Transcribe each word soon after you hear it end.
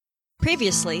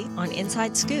Previously on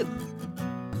Inside Scoop.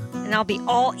 And I'll be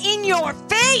all in your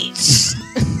face!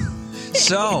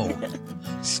 So,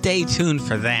 stay tuned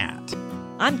for that.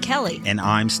 I'm Kelly. And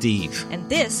I'm Steve. And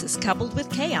this is Coupled with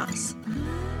Chaos.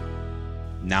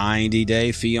 90 Day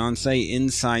Fiancé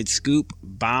Inside Scoop,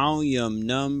 volume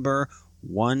number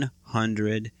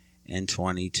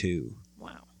 122.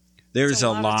 Wow. There's a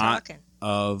a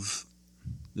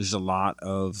lot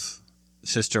of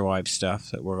sister wife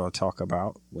stuff that we're going to talk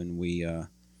about when we,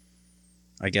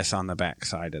 I guess on the back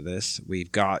side of this.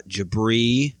 We've got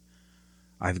Jabri.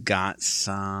 I've got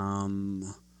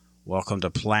some Welcome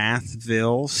to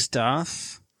Plathville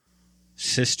stuff.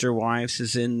 Sister Wives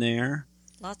is in there.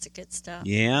 Lots of good stuff.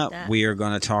 Yeah, we are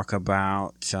going to talk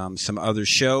about some other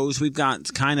shows. We've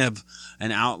got kind of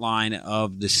an outline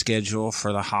of the schedule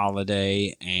for the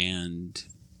holiday and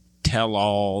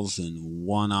tell-alls and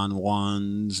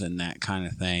one-on-ones and that kind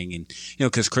of thing. And, you know,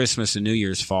 because Christmas and New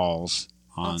Year's falls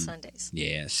on Sundays.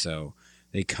 Yeah, so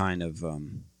they kind of go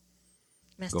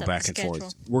back and schedule.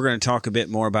 forth. We're going to talk a bit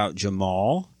more about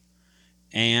Jamal.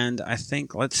 And I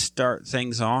think let's start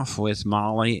things off with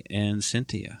Molly and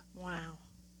Cynthia. Wow.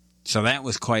 So that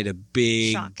was quite a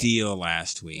big Shocking. deal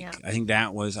last week. Yeah. I think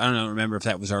that was, I don't remember if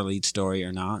that was our lead story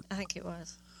or not. I think it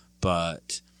was.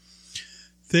 But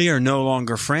they are no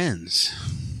longer friends.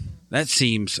 That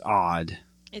seems odd.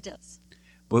 It does.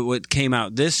 But what came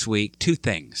out this week, two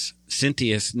things.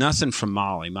 Cynthia's, nothing from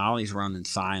Molly. Molly's running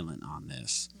silent on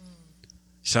this.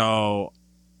 So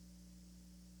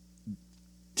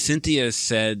Cynthia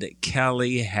said that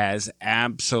Kelly has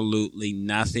absolutely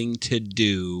nothing to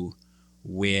do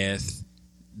with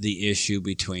the issue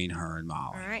between her and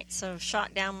Molly. All right, so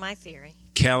shot down my theory.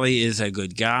 Kelly is a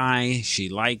good guy. She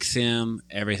likes him.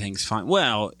 Everything's fine.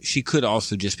 Well, she could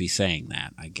also just be saying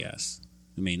that, I guess.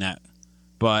 I mean, that.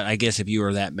 But I guess if you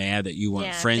were that mad that you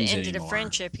weren't friends at the anymore. end of the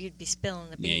friendship, you'd be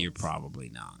spilling the beans. Yeah, you're probably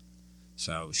not.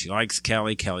 So she likes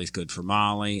Kelly. Kelly's good for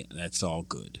Molly. That's all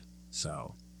good.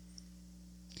 So,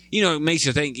 you know, it makes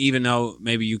you think, even though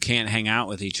maybe you can't hang out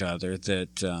with each other,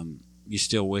 that you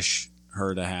still wish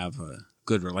her to have a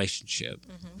good relationship.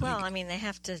 Mm-hmm. Well, I mean, they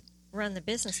have to run the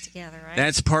business together, right?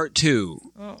 That's part two.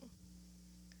 Oh.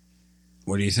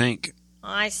 What do you think?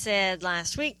 I said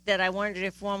last week that I wondered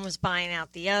if one was buying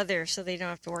out the other so they don't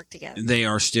have to work together. They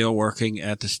are still working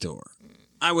at the store.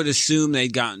 I would assume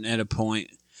they'd gotten at a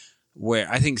point where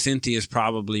I think Cynthia's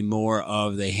probably more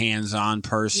of the hands-on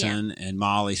person, and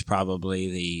Molly's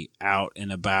probably the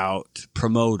out-and-about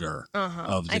promoter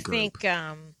of the group.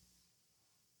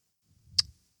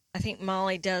 I think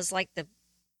Molly does like the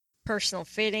personal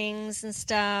fittings and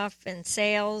stuff and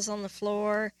sales on the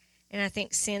floor, and I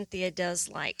think Cynthia does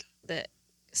like the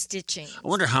stitching. I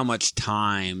wonder how much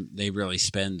time they really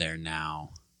spend there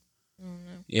now.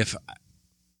 Mm-hmm.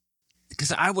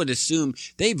 Because I would assume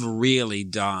they've really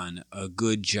done a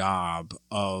good job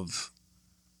of.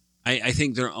 I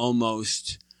think they're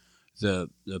almost the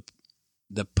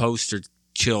poster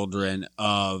children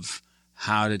of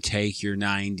how to take your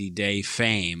 90-day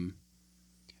fame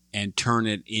and turn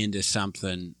it into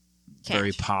something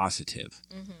very positive.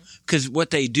 Because what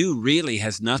they do really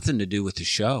has nothing to do with the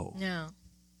show. No.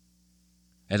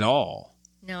 At all.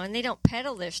 No, and they don't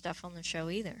peddle their stuff on the show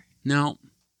either. No.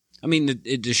 I mean,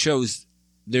 the show's,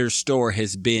 their store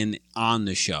has been on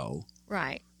the show.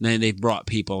 Right. And they've brought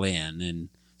people in, and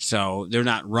so they're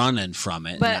not running from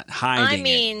it, but not hiding I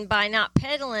mean, by not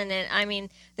peddling it, I mean,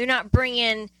 they're not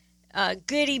bringing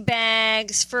goodie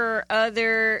bags for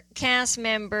other cast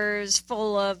members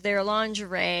full of their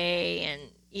lingerie and,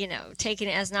 you know, taking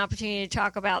it as an opportunity to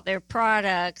talk about their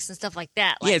products and stuff like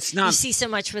that. Like, it's not. You see so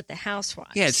much with the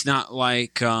housewives. Yeah, it's not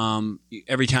like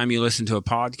every time you listen to a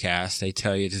podcast, they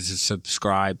tell you to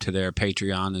subscribe to their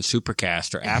Patreon and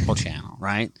Supercast or Apple channel,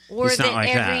 right? Or it's not that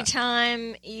like every that.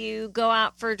 time you go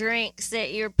out for drinks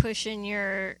that you're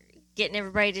getting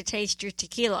everybody to taste your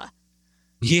tequila.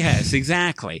 Yes,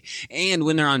 exactly. And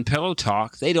when they're on Pillow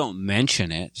Talk, they don't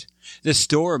mention it. The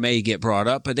store may get brought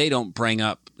up, but they don't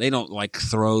like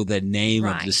throw the name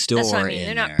of the store That's what I mean.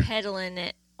 in They're there. not peddling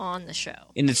it on the show.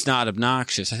 And it's not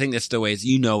obnoxious. I think that's the way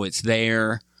it's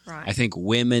there. Right. I think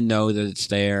women know that it's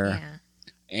there. Yeah.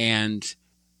 And,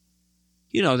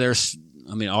 you know,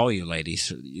 all you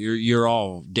ladies, you're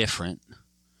all different.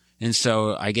 And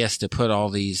so I guess to put all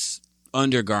these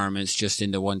undergarments just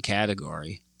into one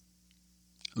category,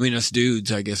 I mean, us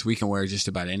dudes, I guess we can wear just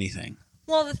about anything.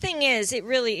 Well, the thing is, it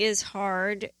really is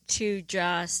hard to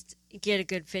just get a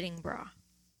good fitting bra.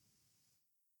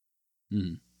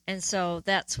 Mm. And so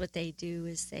that's what they do,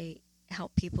 is they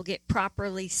help people get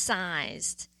properly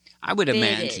sized. I would fitted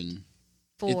imagine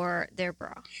for their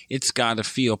bra. It's got to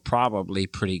feel probably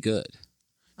pretty good.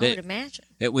 I would imagine.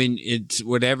 That when it's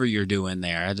whatever you're doing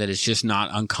there, that it's just not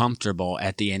uncomfortable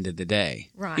at the end of the day.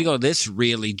 Right. You go, this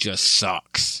really just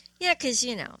sucks. Yeah, because,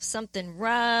 something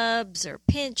rubs or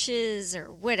pinches or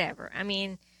whatever. I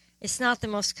mean, it's not the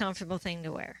most comfortable thing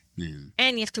to wear. Yeah.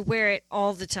 And you have to wear it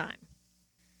all the time.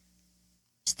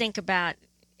 Just think about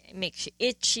it makes you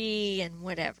itchy and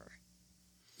whatever.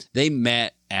 They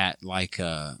met at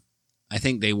I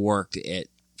think they worked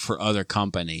for other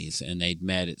companies, and they'd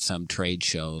met at some trade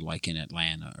show like in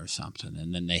Atlanta or something,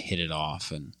 and then they hit it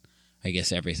off, and I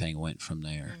guess everything went from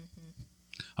there. Mm-hmm.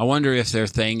 I wonder if their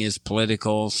thing is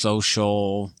political,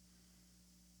 social.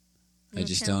 I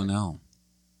just don't know.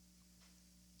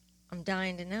 I'm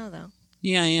dying to know, though.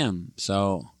 Yeah, I am.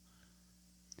 So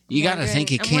you got to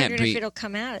think it can't be. I'm wondering if it'll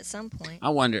come out at some point. I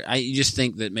wonder. I just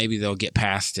think that maybe they'll get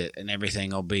past it and everything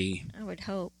will be. I would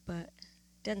hope, but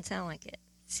it doesn't sound like it.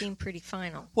 Seemed pretty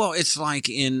final. Well, it's like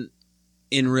in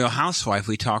Real Housewife,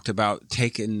 we talked about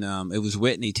taking. It was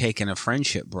Whitney taking a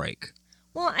friendship break.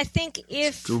 Well, I think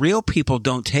if real people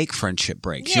don't take friendship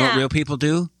breaks, you know what real people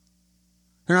do?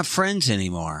 They're not friends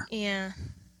anymore. Yeah.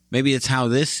 Maybe it's how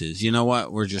this is. You know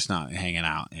what? We're just not hanging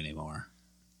out anymore.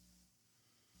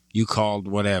 You called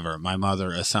whatever, my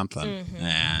mother or something,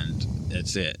 and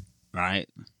that's it, right?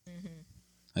 Mm-hmm.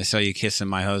 I saw you kissing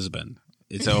my husband.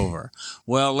 It's over.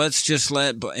 Well, let's just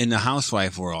in the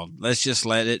housewife world, let's just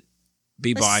let it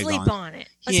be bygone. Let's sleep on it.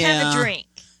 Let's have a drink.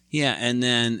 Yeah, and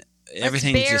then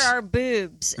everything let's bare our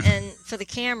boobs and for the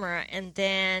camera, and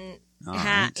then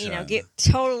get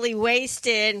totally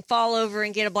wasted and fall over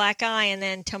and get a black eye, and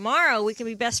then tomorrow we can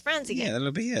be best friends again. Yeah,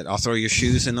 that'll be it. I'll throw your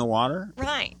shoes in the water.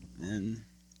 Right. And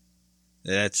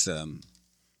that's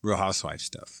Real Housewife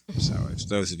stuff. So if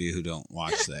those of you who don't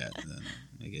watch that, then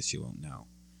I guess you won't know.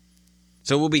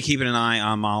 So we'll be keeping an eye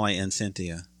on Molly and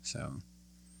Cynthia. So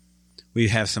we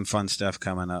have some fun stuff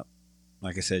coming up.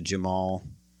 Like I said, Jamal.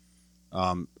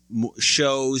 New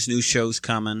shows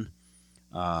coming.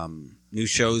 New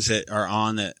shows that are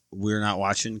on that we're not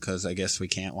watching because I guess we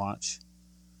can't watch.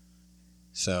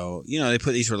 So, they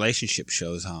put these relationship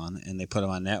shows on and they put them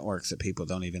on networks that people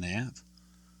don't even have.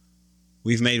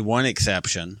 We've made one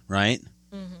exception, right?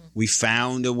 Mm-hmm. We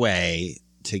found a way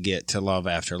to get to Love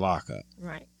After Lockup.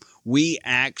 Right. We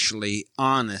actually,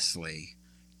 honestly,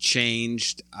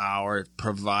 changed our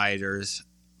providers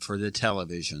for the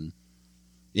television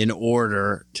in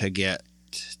order to get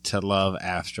to Love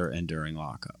After and During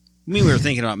Lockup. I mean, we were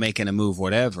thinking about making a move,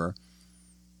 whatever,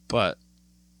 but...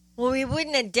 Well, we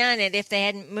wouldn't have done it if they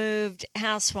hadn't moved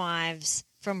Housewives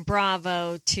from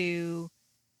Bravo to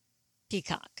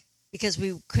Peacock. Because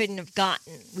we couldn't have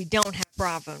we don't have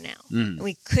Bravo now. And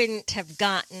we couldn't have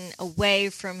gotten away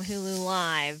from Hulu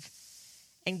Live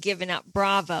and given up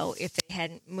Bravo if they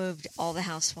hadn't moved all the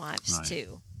Housewives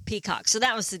to Peacock. So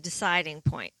that was the deciding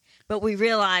point. But we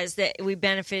realized that we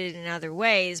benefited in other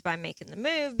ways by making the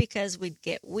move because we'd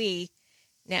get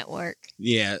Network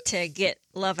to get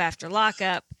Love After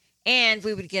Lockup, and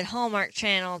we would get Hallmark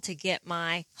Channel to get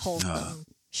my wholesome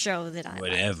show that I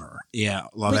whatever. like. Yeah,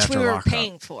 Love Which After we were Lockup.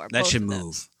 paying for. That should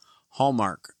move.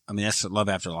 Hallmark. I mean, that's Love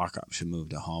After Lockup should move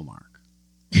to Hallmark.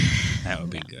 That would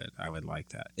be good. I would like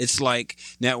that. It's like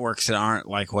networks that aren't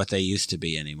like what they used to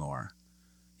be anymore.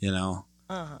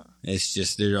 It's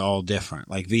just they're all different.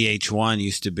 Like VH1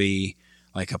 used to be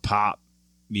like a pop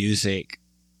music.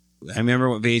 I remember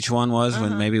what VH1 was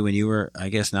when you were, I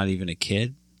guess, not even a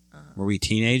kid. Were we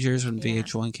teenagers when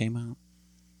VH1 came out?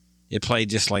 It played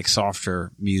just like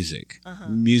softer music,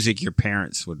 music your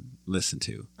parents would listen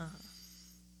to.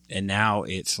 And now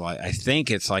it's like, I think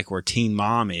it's like where Teen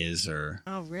Mom is, or...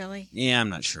 Oh, really? Yeah, I'm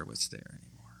not sure what's there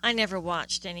anymore. I never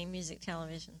watched any music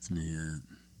television. So. Yeah.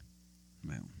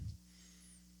 Well.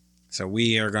 So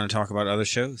we are going to talk about other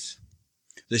shows.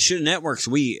 The show networks,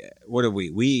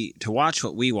 to watch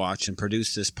what we watch and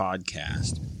produce this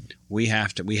podcast, we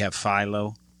have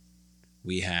Philo.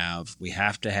 We have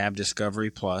to have Discovery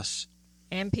Plus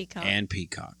and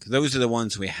Peacock. Those are the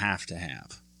ones we have to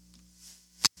have.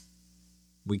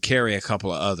 We carry a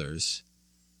couple of others,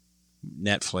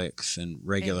 Netflix and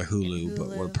regular Hulu,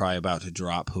 but we're probably about to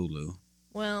drop Hulu.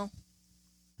 Well,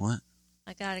 what?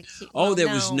 I gotta keep.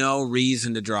 Was no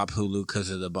reason to drop Hulu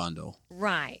because of the bundle,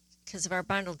 right? Because of our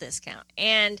bundle discount,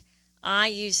 and I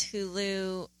use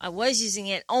Hulu. I was using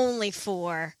it only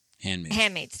for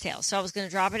Handmaid's Tale. So I was going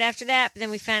to drop it after that, but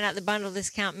then we found out the bundle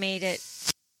discount made it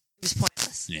was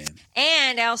pointless. Yeah.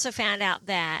 And I also found out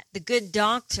that The Good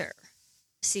Doctor,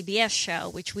 CBS show,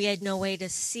 which we had no way to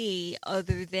see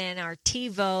other than our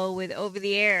TiVo with over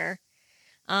the air.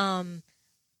 I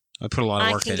put a lot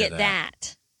of work into that. I can get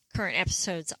that current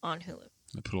episodes on Hulu.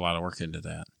 I put a lot of work into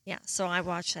that. Yeah, so I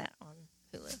watch that on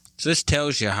Hulu. So this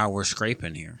tells you how we're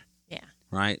scraping here. Yeah.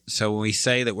 Right? So when we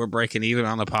say that we're breaking even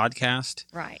on the podcast,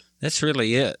 right, that's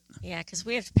really it. Yeah, because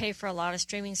we have to pay for a lot of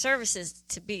streaming services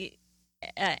to be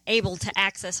able to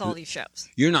access all these shows.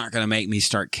 You're not going to make me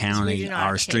start counting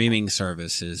our have streaming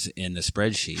services in the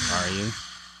spreadsheet, are you?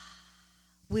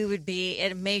 We would be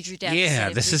at a major deficit. Yeah,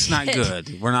 if this we is not did.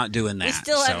 good. We're not doing that. We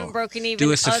still So haven't broken even.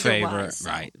 do us a favor, otherwise, so.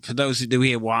 right? For those who do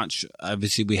we watch,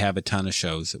 obviously we have a ton of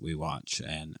shows that we watch,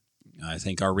 and I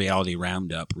think our reality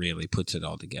roundup really puts it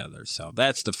all together. So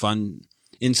that's the fun.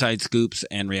 Inside Scoops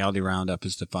and Reality Roundup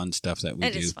is the fun stuff that we do.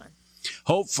 It is fun.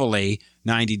 Hopefully,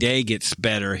 90 Day gets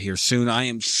better here soon. I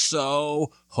am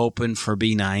so hoping for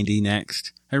B90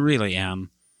 next. I really am.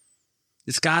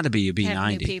 It's got to be a Have new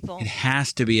B90. people. It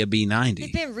has to be a B90.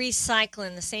 They've been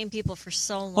recycling the same people for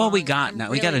so long. Well, we got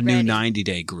I'm we got a really new ready.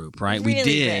 90-day group, right?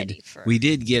 Really we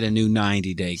did get a new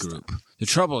 90-day group. The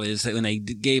trouble is that when they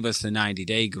gave us the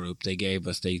 90-day group,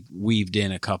 they weaved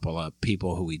in a couple of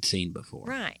people who we'd seen before.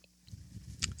 Right.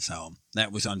 So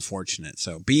that was unfortunate.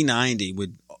 So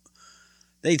B90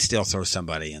 they'd still throw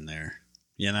somebody in there,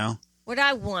 you know? What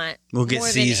I want We'll get more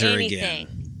Caesar than again. anything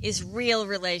is real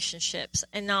relationships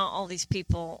and not all these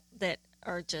people that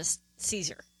are just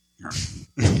Caesar.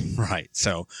 Right.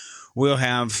 So we'll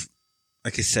have,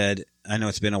 like I said, I know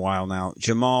it's been a while now,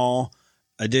 Jamal,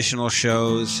 additional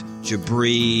shows,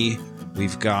 Jabri,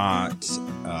 we've got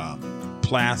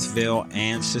Plathville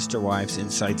and Sister Wives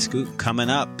Inside Scoop coming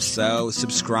up. So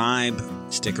subscribe,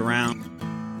 stick around.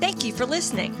 Thank you for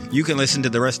listening. You can listen to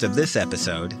the rest of this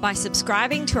episode By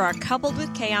subscribing to our Coupled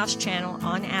with Chaos channel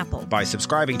on Apple, by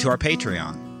subscribing to our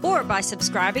Patreon or by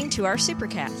subscribing to our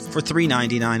Supercast, for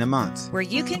 $3.99 a month. where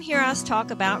you can hear us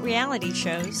talk about reality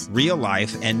shows, Real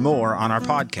life and more on our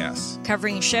podcasts.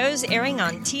 covering shows airing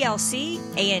on TLC,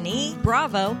 A&E,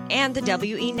 Bravo, and the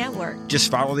WE Network. Just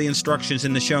follow the instructions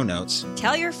in the show notes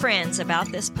Tell your friends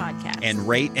about this podcast. and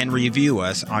rate and review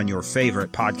us on your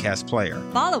favorite podcast player.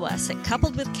 Follow us at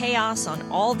Coupled with Chaos on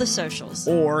all the socials.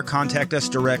 Or contact us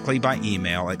directly by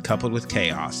email at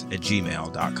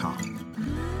coupledwithchaos@gmail.com.